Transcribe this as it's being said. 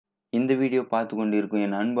இந்த வீடியோ பார்த்து கொண்டிருக்கும்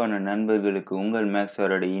என் அன்பான நண்பர்களுக்கு உங்கள்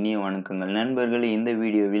மேக்ஸரோட இனிய வணக்கங்கள். நண்பர்களே, இந்த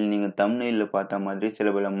வீடியோவில் நீங்கள் தம்ப்நெயில்ல பார்த்த மாதிரி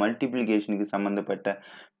சில பல மல்டிப்ளிகேஷனுக்கு சம்மந்தப்பட்ட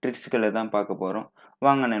ட்ரிக்ஸ்களை தான் பார்க்க போகிறோம்.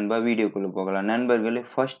 வாங்க நண்பா, வீடியோக்குள்ளே போகலாம். நண்பர்களே,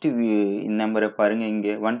 ஃபஸ்ட்டு நம்பரை பாருங்கள்.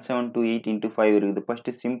 இங்கே 1728 × 5 இருக்குது.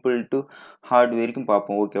 ஃபஸ்ட்டு சிம்பிள் டு ஹார்ட் வரைக்கும்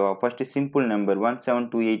பார்ப்போம், ஓகேவா? ஃபஸ்ட்டு சிம்பிள் நம்பர்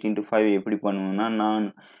 1728 × 5 எப்படி பண்ணுவோம்னா, நான்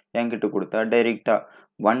என்கிட்ட கொடுத்தா டைரெக்டாக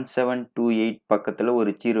 1728 பக்கத்தில்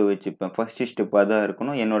ஒரு 0 வச்சுப்பேன். ஃபஸ்ட்டு ஸ்டெப் அதான்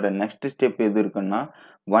இருக்கணும். என்னோட நெக்ஸ்ட் ஸ்டெப் எது இருக்குன்னா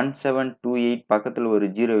 1728 பக்கத்தில் ஒரு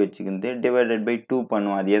 0 வச்சுக்கிந்து டிவைடட் பை 2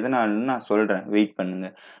 பண்ணுவோம். அது எதனாலன்னு நான் சொல்கிறேன், வெயிட்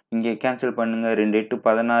பண்ணுங்கள். இங்கே கேன்சல் பண்ணுங்கள். 2 8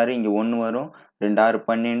 16, இங்கே 1 வரும். 2 6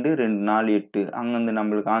 12, 2 4 8. அங்கேருந்து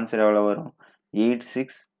நம்மளுக்கு ஆன்சர் எவ்வளோ வரும்?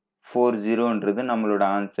 8640ன்றது நம்மளோட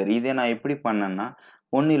ஆன்சர். இதே நான் எப்படி பண்ணேன்னா,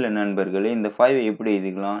 ஒன்றும் இல்லை நண்பர்களே, இந்த 5 எப்படி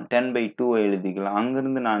எழுதிக்கலாம்? 10/2 எழுதிக்கலாம்.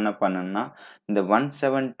 அங்கேருந்து நான் என்ன பண்ணேன்னா, இந்த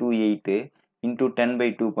 1728 ×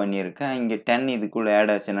 10/2 பண்ணியிருக்கேன். இங்கே 10 இதுக்குள்ளே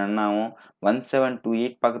ஆட் ஆச்சுன்னா என்ன ஆகும்?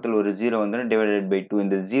 1728 பக்கத்தில் ஒரு 0 வந்துடும், டிவைடட் பை 2.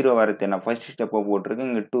 இந்த 0 வரது நான் ஃபர்ஸ்ட் ஸ்டெப்பாக போட்டிருக்கேன்.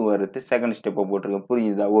 இங்கே 2 வருது, செகண்ட் ஸ்டெப்பாக போட்டிருக்கேன்.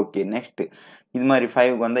 புரியுதா? ஓகே. நெக்ஸ்ட்டு இது மாதிரி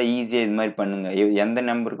 5க்கு வந்தால் ஈஸியாக இது மாதிரி பண்ணுங்கள். எந்த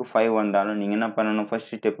நம்பருக்கு 5 வந்தாலும் நீங்கள் என்ன பண்ணணும்?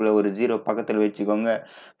 ஃபர்ஸ்ட் ஸ்டெப்பில் ஒரு 0 பக்கத்தில் வச்சுக்கோங்க.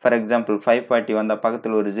 ஃபார் எக்ஸாம்பிள் 540 வந்தால்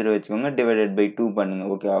பக்கத்தில் ஒரு 0 வச்சுக்கோங்க, டிவைடட் பை 2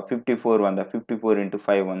 பண்ணுங்கள், ஓகேவா? 54 வந்தால் 54 ×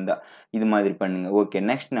 5 வந்தால் இது மாதிரி பண்ணுங்கள். ஓகே.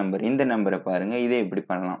 நெக்ஸ்ட் நம்பர், இந்த நம்பரை பாருங்கள். இதே எப்படி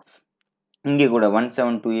பண்ணலாம்? இங்கே கூட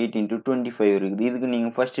 1728 × 25 இருக்குது. இதுக்கு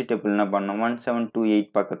நீங்கள் ஃபர்ஸ்ட் ஸ்டெப்பில் என்ன பண்ணணும்? 1728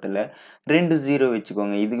 பக்கத்தில் 2 0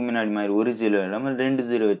 வச்சுக்கோங்க. இதுக்கு முன்னாடி மாதிரி ஒரு 0 இல்லாமல் 2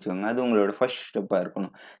 0 வச்சுக்கோங்க. அது உங்களோட ஃபர்ஸ்ட் ஸ்டெப்பாக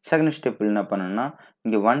இருக்கணும். செகண்ட் ஸ்டெப்பில் என்ன பண்ணணும்னா,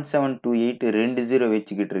 இங்கே 1728 2 0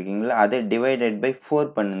 வச்சுக்கிட்டு இருக்கீங்களா, அதை டிவைடட் பை 4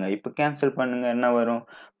 பண்ணுங்கள். இப்போ கேன்சல் பண்ணுங்கள். என்ன வரும்?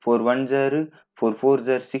 4 1s are 4 4s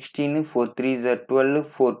are 16, 4 3s are 12,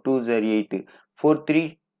 4 2s are 8, 4 3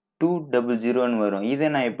 200 வரும். இதை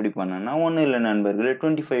நான் எப்படி பண்ணேன்னா, ஒன்றும் இல்லை நண்பர்களே,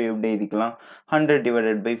 25 எப்படி எழுதிக்கலாம்? 100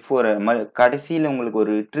 டிவைடட் பை 4. கடைசியில் உங்களுக்கு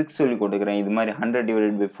ஒரு ட்ரிக் சொல்லி கொடுக்குறேன். இது மாதிரி 100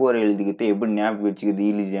 டிவைடட் பை 4 எழுதிக்கிட்டு எப்படி ஞாபகம் வச்சுக்கிறது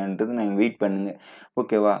ஈஸியான்றது நான் வெயிட் பண்ணுங்கள்,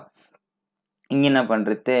 ஓகேவா? இங்கே என்ன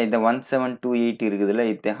பண்ணுறது? இதை 1728 இருக்குதுல்ல,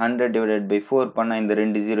 இது 100 டிவைடட் பை 4 பண்ணால் இந்த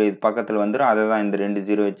 2 0 இது பக்கத்தில் வந்துடும். அதை தான் இந்த 2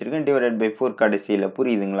 0 வச்சுருக்கேன், டிவைடட் பை 4 கடைசியில்.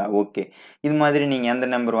 புரியுதுங்களா? ஓகே. இது மாதிரி நீங்கள் எந்த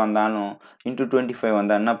நம்பர் வந்தாலும் இன்ட்டு 25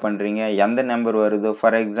 வந்தால் என்ன பண்ணுறீங்க? எந்த நம்பர் வருதோ,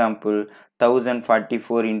 ஃபார் எக்ஸாம்பிள்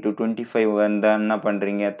 1044 × 25 வந்தால் என்ன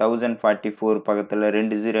பண்ணுறீங்க? 1044 பக்கத்தில்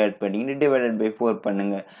 2 0 ஆட் பண்ணிக்கிட்டு டிவைடட் பை 4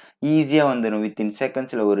 பண்ணுங்கள். ஈஸியாக வந்துடும். வித்தின்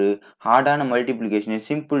செகண்ட்ஸில் ஒரு ஹார்டான மல்டிப்ளிகேஷனை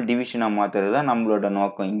சிம்பிள் டிவிஷனாக மாற்றுறது தான் நம்மளோட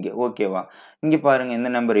நோக்கம் இங்கே, ஓகேவா? இங்கே பாருங்கள், இந்த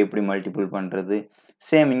நம்பர் எப்படி மல்டிபிள் பண்ணுறது.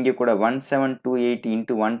 சேம் இங்கே கூட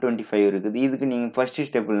 1728 × 125 இருக்குது. இதுக்கு நீங்கள் ஃபஸ்ட்டு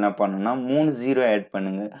ஸ்டெப்பில் என்ன பண்ணணும்னா 3 0 ஆட்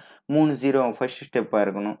பண்ணுங்கள். 3 0 ஃபஸ்ட்டு ஸ்டெப்பாக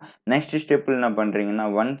இருக்கணும். நெக்ஸ்ட் ஸ்டெப்பில் என்ன பண்ணுறீங்கன்னா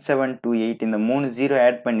 1728 இந்த 3 0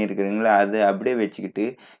 ஆட் பண்ணியிருக்கிறீங்களா, அதை அப்படியே வச்சுக்கிட்டு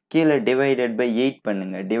கீழே டிவைடட் பை 8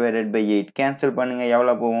 பண்ணுங்கள். டிவைடட் பை 8 கேன்சல் பண்ணுங்கள்.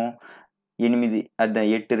 எவ்வளோ போகும்? 8, அதுதான்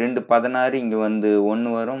 8 2 16, இங்கே வந்து 1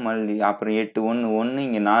 வரும், மறுபடி அப்புறம் 8 1 1,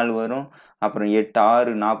 இங்கே 4 வரும், அப்புறம் 8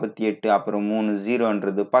 6 48, அப்புறம் 3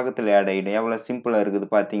 0ன்றது பக்கத்தில் ஆட் ஆகிடும். எவ்வளோ சிம்பிளாக இருக்குது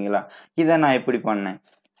பார்த்தீங்களா? இதை நான் எப்படி பண்ணேன்?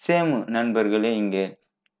 சேம் நண்பர்களே, இங்கே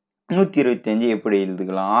 125 எப்படி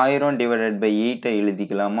எழுதிக்கலாம்? 1000 டிவைடட் பை 8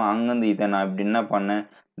 எழுதிக்கலாமா? அங்கேருந்து இதை நான் இப்படி என்ன பண்ணேன்?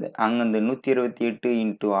 அங்கேருந்து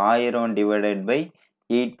 128 × 1000 டிவைடட் பை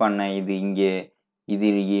 8 பண்ணேன். இது இங்கே இது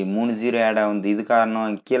 3 0 ஆட் ஆகுது. இது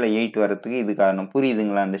காரணம், கீழே 8 வரத்துக்கு இது காரணம்.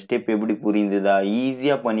 புரியுதுங்களா? அந்த ஸ்டெப் எப்படி புரியுதுதா?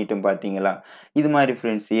 ஈஸியாக பண்ணிட்டோம் பார்த்தீங்களா? இது மாதிரி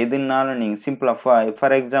ஃப்ரெண்ட்ஸ், எதுனாலும் நீங்கள் சிம்பிளாக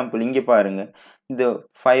ஃபார் எக்ஸாம்பிள் இங்கே பாருங்கள், இந்த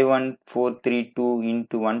 51432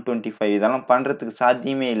 × 125 இதெல்லாம் பண்ணுறதுக்கு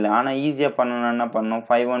சாத்தியமே இல்லை. ஆனால் ஈஸியாக பண்ணணும்னா என்ன பண்ணணும்?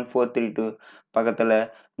 51432 பக்கத்தில்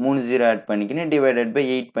 3 0 ஆட் பண்ணிக்கின்னு டிவைடட் பை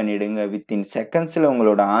 8 பண்ணிவிடுங்க. வித்தின் செகண்ட்ஸில்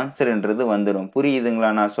உங்களோட ஆன்சர்ன்றது வந்துடும். புரியுதுங்களா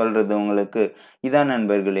நான் சொல்கிறது உங்களுக்கு? இதான்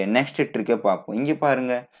நண்பர்களே. நெக்ஸ்ட் ட்ரிக்கை பார்ப்போம். இங்கே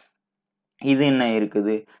பாருங்கள், இது என்ன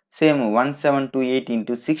இருக்குது? சேம்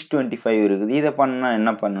 1728 × 625 இருக்குது. இதை பண்ணால்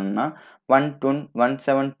என்ன பண்ணணும்னா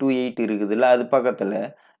 1728 இருக்குதுல்ல, அது பக்கத்தில்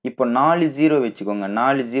இப்போ 4 0 வச்சுக்கோங்க.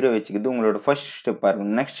 4 0 வச்சுக்கிது உங்களோட ஃபர்ஸ்ட் ஸ்டெப்பாக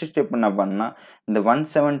இருக்கும். நெக்ஸ்ட் ஸ்டெப் என்ன பண்ணால், இந்த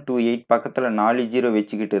 1728 பக்கத்தில் 4 0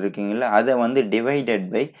 வச்சுக்கிட்டு இருக்கீங்களா, அதை வந்து டிவைடட்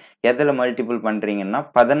பை எதில் மல்டிபிள் பண்ணுறீங்கன்னா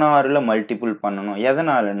 16ல் மல்டிபிள் பண்ணணும்.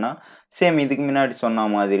 எதனாலன்னா, சேம் இதுக்கு முன்னாடி சொன்ன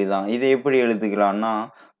மாதிரி தான். இதை எப்படி எழுதிக்கலாம்னா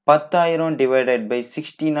 10,000 டிவைடட் பை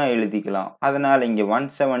 16 எழுதிக்கலாம். அதனால் இங்கே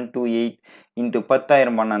 1728 ×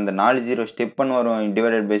 10,000 பண்ண அந்த 4 0 ஸ்டெப் பண்ண வரும்,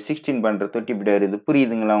 டிவைடட் பை 16 பண்ணுற தொட்டிப்பிட்ட வருது.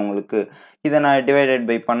 புரியுதுங்களா உங்களுக்கு? இதை நான் டிவைடட்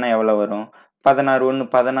பை பண்ண எவ்வளோ வரும்? 16 1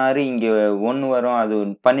 16, இங்கே 1 வரும், அது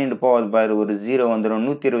 12 போகாது பாரு, ஒரு 0 வந்துடும்.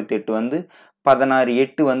 128 வந்து 16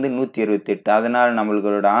 8 வந்து 128. அதனால்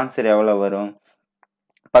நம்மளுக்கோட ஆன்சர் எவ்வளோ வரும்?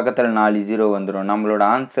 பக்கத்தில் 4 0 வந்துடும். நம்மளோட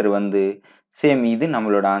ஆன்சர் வந்து சேம் இது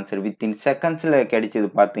நம்மளோட ஆன்சர். வித்தின் செகண்ட்ஸ்ல கிடைச்சது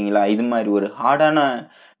பார்த்தீங்களா? இது மாரி ஒரு ஹார்டான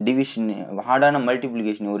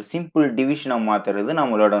மல்டிப்ளிகேஷன் ஒரு சிம்பிள் டிவிஷனா மாத்துறது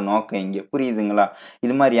நம்மளோட நோக்கம் இங்க. புரியுதுங்களா?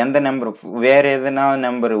 இது மாரி எந்த நம்பர் வேற எதனா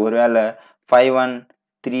நம்பர் ஒருவேள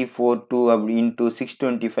 51342 அப்படி இன்டூ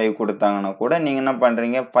 625 குடுத்தாங்கன்னா கூட நீங்க என்ன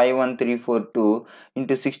பண்றீங்க 51342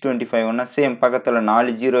 இன்டூ 625 சேம் பக்கத்துல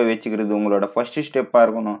 4 0 வச்சுக்கிறது உங்களோட ஃபர்ஸ்ட் ஸ்டெப்பா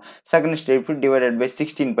இருக்கணும். செகண்ட் ஸ்டெப் டிவைடட் பை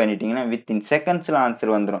 16 பண்ணிட்டீங்கன்னா வித்தின் செகண்ட்ஸ்ல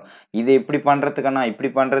ஆன்சர் வந்துரும். இதை இப்படி பண்றதுக்கான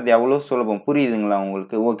இப்படி பண்றது எவ்வளவு சுலபம் புரியுதுங்களா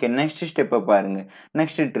உங்களுக்கு? ஓகே நெக்ஸ்ட் ஸ்டெப்ப பாருங்க.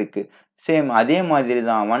 நெக்ஸ்ட் ட்ரிக் சேம் அதே மாதிரி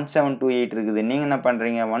தான் 1728 இருக்குது. நீங்க என்ன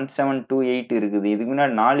பண்றீங்க 1728 இருக்குது. இதுக்கு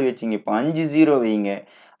முன்னாடி 4 வச்சீங்க. இப்போ 5 0 வைங்க.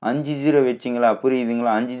 5 0 வச்சீங்களா?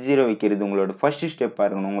 புரியுதுங்களா? 5 0 வைக்கிறது உங்களோட ஃபர்ஸ்ட் ஸ்டெப்பா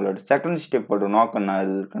இருக்கணும். உங்களோட செகண்ட் ஸ்டெப்போட நோக்கம் என்ன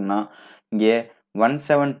இருக்குன்னா இங்க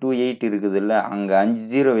 1728 இருக்குதுல்ல அங்க 5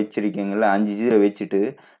 0 வச்சிருக்கீங்கல்ல 5 0 வச்சுட்டு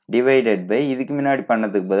டிவைடட் பை இதுக்கு முன்னாடி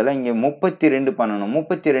பண்ணதுக்கு பதிலா இங்க 32 பண்ணணும்.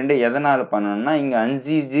 32 எதனால பண்ணணும்னா இங்க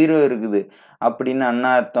 5 0 இருக்குது. அப்படின்னு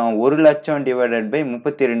என்ன அர்த்தம் 1 லட்சம் டிவைடட் பை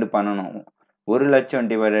 32 பண்ணணும். 1 லட்சம்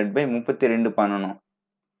டிவைடட் பை 32 பண்ணணும்.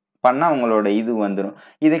 பண்ணா உங்களோட இது வந்துரும்.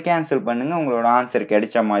 இத கேன்சல் பண்ணுங்க. உங்களோட ஆன்சர்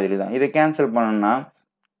கிடைச்ச மாதிரி தான். இத கேன்சல் பண்ணனும்னா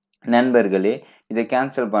நண்பர்களே இத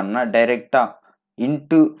கேன்சல் பண்ணா டைரக்ட்டா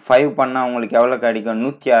இன்டு 5 பண்ணா உங்களுக்கு எவ்வளவு கிடைக்கும்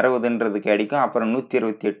 160ன்றது கிடைக்கும். அப்புறம்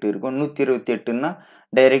 128 இருக்கும். 128ன்னா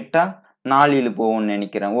டைரக்ட்டா 4 போகும்னு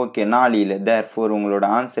நினைக்கிறேன். ஓகே 4 தேர்ஃபோர் உங்களோட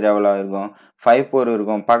ஆன்சர் எவ்வளவு இருக்கும் 54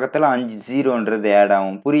 இருக்கும். பக்கத்துல 5 0ன்றது ஆட்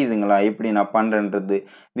ஆகும். புரியுதுங்களா? எப்படி நான் பண்றேன்றது.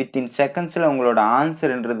 வித்தின் செகண்ட்ஸ்ல உங்களோட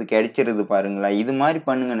ஆன்சர்ன்றது கிடைச்சிருது பாருங்களா? இது மாதிரி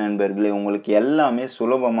பண்ணுங்க நண்பர்களே. உங்களுக்கு எல்லாமே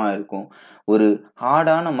சுலபமா இருக்கும். ஒரு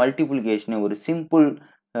ஹார்டான மல்டிப்ளிகேஷனை ஒரு சிம்பிள்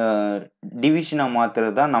டிவிஷனா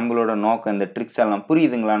மாத்துறது தான் நம்மளோட நோக்கம். இந்த ட்ரிக்ஸ் எல்லாம்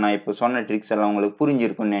புரியுதுங்களா? நான் இப்போ சொன்ன ட்ரிக்ஸ் எல்லாம் உங்களுக்கு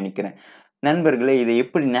புரிஞ்சிருக்கும்னு நினைக்கிறேன். நண்பர்களே இதை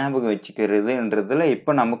எப்படி ஞாபகம் வச்சுக்கிறதுன்றதுல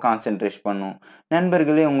இப்போ நம்ம கான்சென்ட்ரேட் பண்ணுவோம்.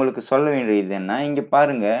 நண்பர்களே உங்களுக்கு சொல்ல வேண்டியது என்ன இங்க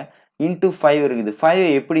பாருங்க இன்டூ 5 இருக்குது. 5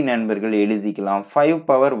 எப்படி நண்பர்கள் எழுதிக்கலாம் 5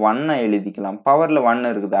 பவர் 1 எழுதிக்கலாம். பவர்ல 1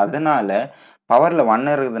 இருக்குது. அதனால பவர்ல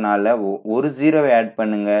 1 இருக்கிறதுனால ஒரு 0 ஆட்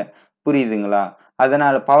பண்ணுங்க. புரியுதுங்களா?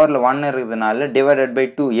 அதனால பவர்ல 1 இருக்கிறதுனால டிவைடட் பை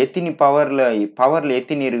 2 எத்தனை பவர்ல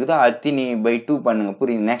எத்தனை இருக்குதோ அத்தனை பை 2 பண்ணுங்க.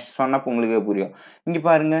 புரியுது? நெக்ஸ்ட் சொன்னப்ப உங்களுக்கே புரியும். இங்க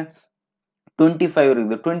பாருங்க 25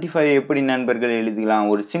 இருக்குது. 25 எப்படி நண்பர்கள் எழுதிக்கலாம்?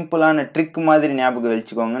 ஒரு சிம்பிளான ட்ரிக் மாதிரி ஞாபகம்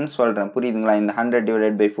வச்சுக்கோங்கன்னு சொல்றேன். புரியுதுங்களா? இந்த 100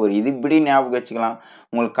 டிவைடட் பை 4 இது இப்படி ஞாபகம் வச்சுக்கலாம்.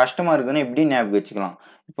 உங்களுக்கு கஷ்டமா இருக்குதுன்னா இப்படி ஞாபகம் வச்சுக்கலாம்.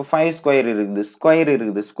 இப்போ 5 ஸ்கொயர் இருக்குது. ஸ்கொயர்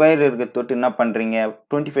இருக்க தொட்டு என்ன பண்றீங்க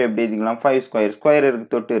 25 எப்படி எழுதிக்கலாம் 5 ஸ்கொயர் இருக்க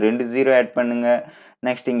தொட்டு 2 0 ஆட் பண்ணுங்க.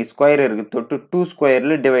 நெக்ஸ்ட் இங்க ஸ்கொயர் இருக்க தொட்டு 2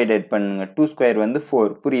 ஸ்கொயர்ல டிவைடட் பண்ணுங்க. 2 ஸ்கொயர் வந்து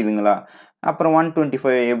 4 புரியுதுங்களா? அப்புறம்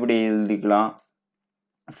 125 எப்படி எழுதிக்கலாம்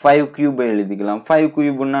 5 கியூப் எழுதிக்கலாம். 5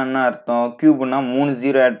 கியூப்னா என்ன அர்த்தம்? கியூப்னா 3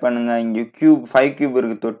 0 ஆட் பண்ணுங்க. இங்க கியூப் 5 கியூப்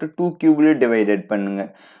இருக்கு தொட்டு 2 கியூப்ல டிவைடட் பண்ணுங்க.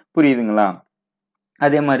 புரியுதுங்களா?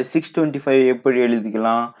 அதே மாதிரி 625 எப்படி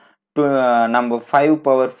எழுதிக்கலாம்? நம்ம 5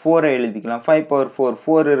 பவர் 4 எழுதிக்கலாம். 5 பவர்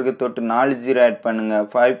 4 இருக்கு தொட்டு 4 0 ஆட் பண்ணுங்க.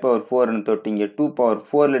 5 பவர் 4 தொட்டு இங்க 2 பவர்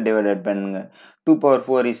 4ல டிவைடட் பண்ணுங்க. 2 பவர்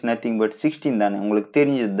 4 இஸ் நத்திங் பட் 16 தானே. உங்களுக்கு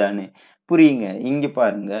தெரிஞ்சது தானே. புரியுங்க. இங்க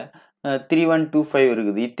பாருங்க 3125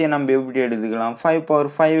 இருக்குது. இதை நம்ம எப்படி எழுதிக்கலாம் 5 பவர்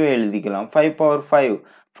 5 எழுதிக்கலாம். 5 பவர்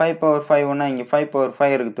 5னா இங்க 5 பவர்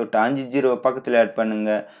 5 இருக்கு தொட்டு 5 0 பக்கத்துல ஆட் பண்ணுங்க.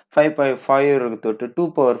 5 பவர் 5 இருக்கு தொட்டு 2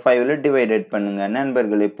 பவர் 5ல டிவைடட் பண்ணுங்க.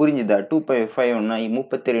 நண்பர்களே புரிஞ்சுதா? 2 பவர் 5னா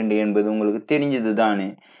 32 என்பது உங்களுக்கு தெரிஞ்சது தானே.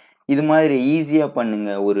 இது மாதிரி ஈஸியா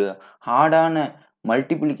பண்ணுங்க. ஒரு ஹார்டான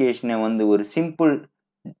மல்டிப்ளிகேஷனை வந்து ஒரு சிம்பிள்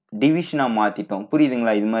டிவிஷனா மாத்திட்டோம்.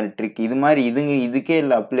 புரியுதுங்களா? இது மாதிரி ட்ரிக் இது மாதிரி இதுக்கே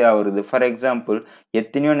இல்ல அப்ளை ஆகுறது. ஃபார் எக்ஸாம்பிள்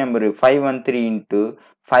எத்தனையோ நம்பர் 513 இன்ட்டு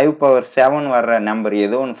 5 பவர் 7 வர்ற நம்பர்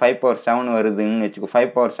ஏதோ ஒன்று 5 பவர் 7 வருதுன்னு வச்சுக்கோ. 5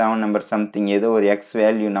 பவர் 7 நம்பர் சம்திங் ஏதோ ஒரு எக்ஸ்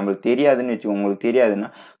வேல்யூ நம்மளுக்கு தெரியாதுன்னு வச்சுக்கோ. உங்களுக்கு தெரியாதுன்னா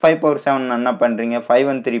 5 பவர் 7 என்ன பண்றீங்க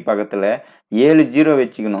 513 பக்கத்துல 7 0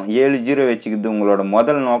 வச்சுக்கணும். 7 0 வச்சுக்கிறது உங்களோட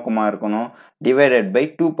முதல் நோக்கமா இருக்கணும். Divided by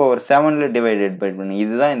 2 power 7ல divided by பண்ணுங்க.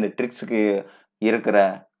 இதுதான் இந்த ட்ரிக்ஸுக்கு இருக்கிற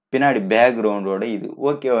பின்னாடி பேக்ரவுண்டோட இது.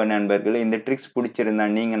 ஓகேவா நண்பர்களே? இந்த ட்ரிக்ஸ் பிடிச்சிருந்தா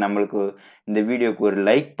நீங்க நம்மளுக்கு இந்த வீடியோக்கு ஒரு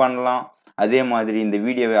லைக் பண்ணலாம். அதே மாதிரி இந்த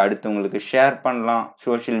வீடியோவை அடுத்தவங்களுக்கு ஷேர் பண்ணலாம்.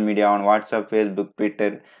 Social media WhatsApp, Facebook,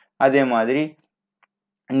 Twitter. அதே மாதிரி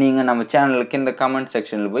நீங்க நம்ம சேனலுக்கு இந்த கமெண்ட்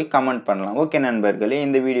செக்ஷன்ல போய் கமெண்ட் பண்ணலாம். ஓகே நண்பர்களே,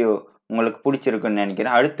 இந்த வீடியோ உங்களுக்கு பிடிச்சிருக்குன்னு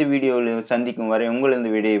நினைக்கிறேன். அடுத்த வீடியோவில் சந்திக்கும் வரை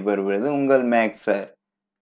உங்களிருந்து விடைபெறுவது உங்கள் மேக்ஸ் சார்.